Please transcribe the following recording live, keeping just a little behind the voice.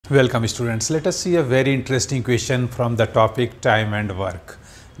Welcome students. Let us see a very interesting question from the topic time and work.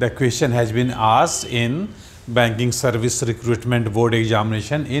 The question has been asked in Banking Service Recruitment Board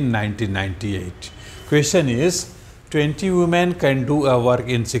examination in 1998. Question is 20 women can do a work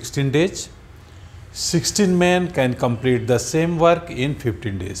in 16 days. 16 men can complete the same work in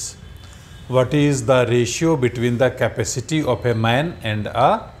 15 days. What is the ratio between the capacity of a man and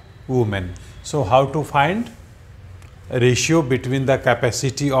a woman? So how to find ratio between the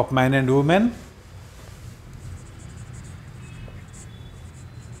capacity of man and woman?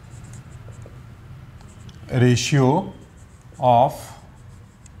 Ratio of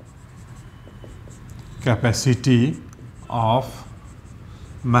capacity of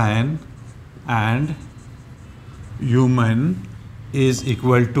man and woman is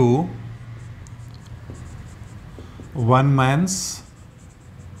equal to one man's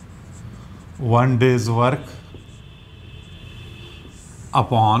 1 day's work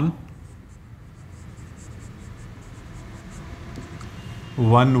upon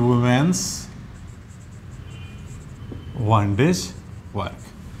one woman's 1 day's work.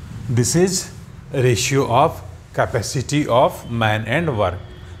 This is ratio of capacity of man and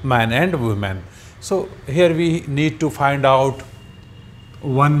woman. So here we need to find out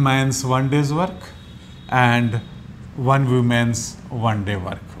one man's 1 day's work and one woman's 1 day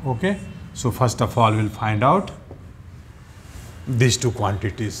work. Okay. So first of all, we'll find out these two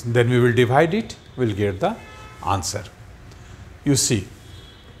quantities, then we will divide it, we'll get the answer. You see,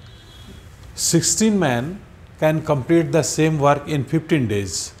 16 men can complete the same work in 15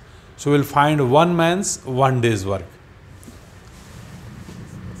 days. So we'll find one man's 1 day's work.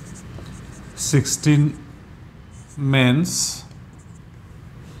 16 men's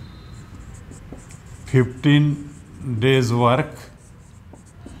 15 days work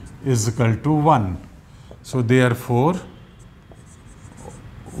is equal to 1. So therefore,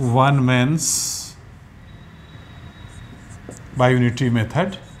 one man's by unitary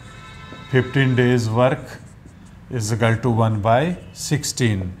method 15 days work is equal to 1 by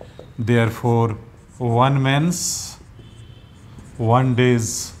 16. Therefore, one man's 1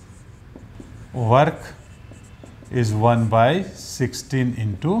 day's work is 1 by 16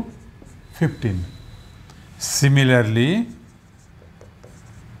 into 15. Similarly,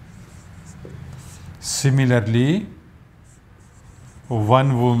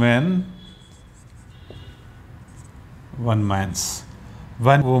 one woman's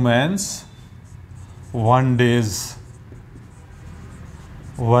 1 day's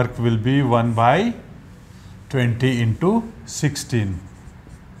work will be 1 by 20 into 16,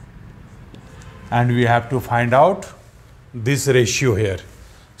 and we have to find out this ratio here.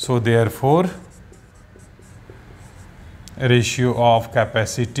 So therefore, ratio of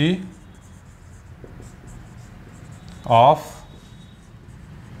capacity of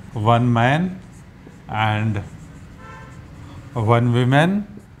one man and one woman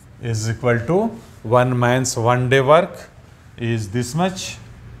is equal to one man's 1 day work is this much,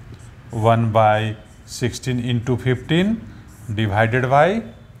 1 by 16 into 15 divided by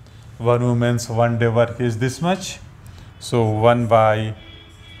one woman's 1 day work is this much. So 1 by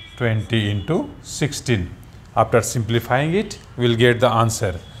 20 into 16. After simplifying it, we will get the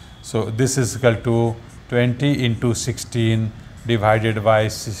answer. So this is equal to 20 into 16 divided by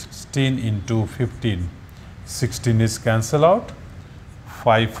 16 into 15. 16 is cancel out.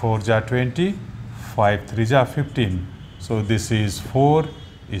 5 4 ja 20, 5 3 ja 15. So this is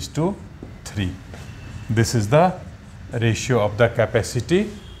 4:3. This is the ratio of the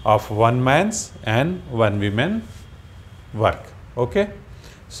capacity of one man's and one woman work. Okay.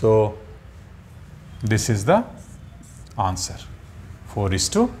 So this is the answer,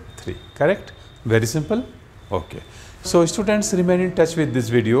 4:3. Correct? Very simple. Okay. So students, remain in touch with these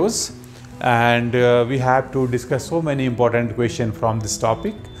videos, and we have to discuss so many important questions from this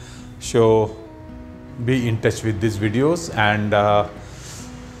topic. So be in touch with these videos, and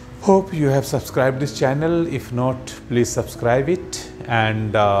hope you have subscribed this channel. If not, please subscribe it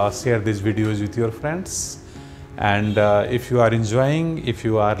and share these videos with your friends. And if you are enjoying, if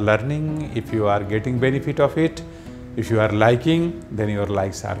you are learning, if you are getting benefit of it, if you are liking, then your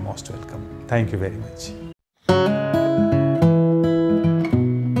likes are most welcome. Thank you very much.